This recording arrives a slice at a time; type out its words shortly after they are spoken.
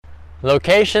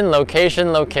Location,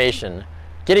 location, location.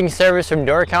 Getting service from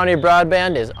Door County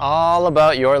Broadband is all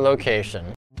about your location.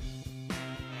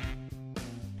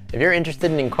 If you're interested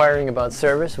in inquiring about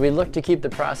service, we look to keep the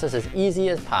process as easy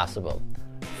as possible.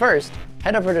 First,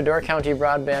 head over to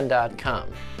doorcountybroadband.com.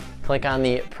 Click on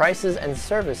the Prices and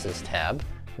Services tab,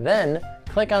 then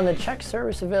click on the Check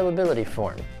Service Availability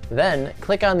form. Then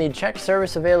click on the Check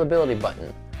Service Availability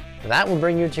button. That will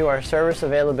bring you to our Service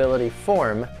Availability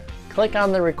form. Click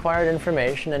on the required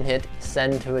information and hit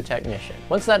Send to a Technician.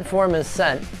 Once that form is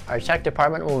sent, our tech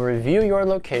department will review your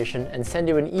location and send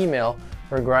you an email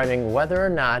regarding whether or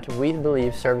not we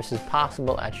believe service is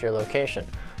possible at your location.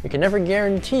 We can never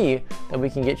guarantee that we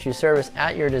can get you service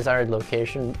at your desired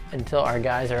location until our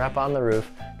guys are up on the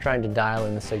roof trying to dial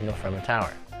in the signal from a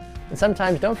tower. And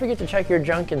sometimes don't forget to check your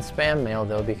junk and spam mail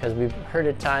though, because we've heard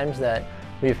at times that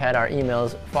we've had our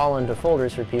emails fall into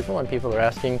folders for people and people are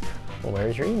asking, well,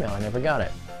 where's your email? I never got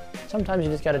it. Sometimes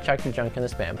you just got to check the junk in the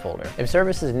spam folder. If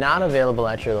service is not available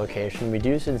at your location, we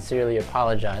do sincerely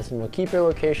apologize and we'll keep your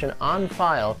location on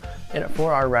file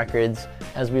for our records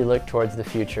as we look towards the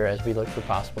future, as we look for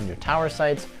possible new tower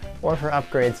sites or for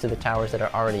upgrades to the towers that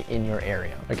are already in your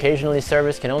area. Occasionally,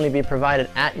 service can only be provided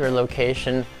at your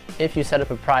location if you set up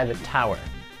a private tower.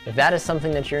 If that is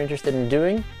something that you're interested in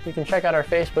doing, you can check out our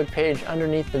Facebook page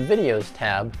underneath the Videos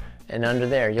tab, and under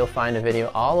there you'll find a video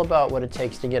all about what it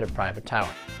takes to get a private tower.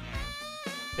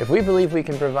 If we believe we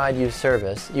can provide you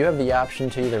service, you have the option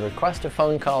to either request a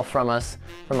phone call from us,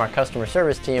 from our customer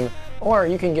service team, or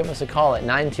you can give us a call at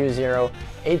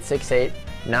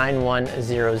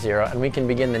 920-868-9100 and we can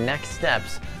begin the next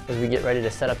steps as we get ready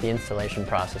to set up the installation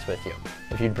process with you.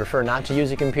 If you'd prefer not to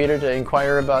use a computer to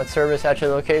inquire about service at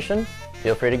your location,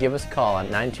 feel free to give us a call at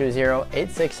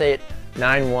 920-868-9100.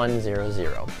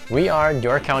 We are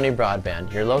Door County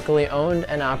Broadband, your locally owned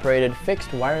and operated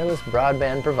fixed wireless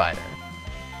broadband provider.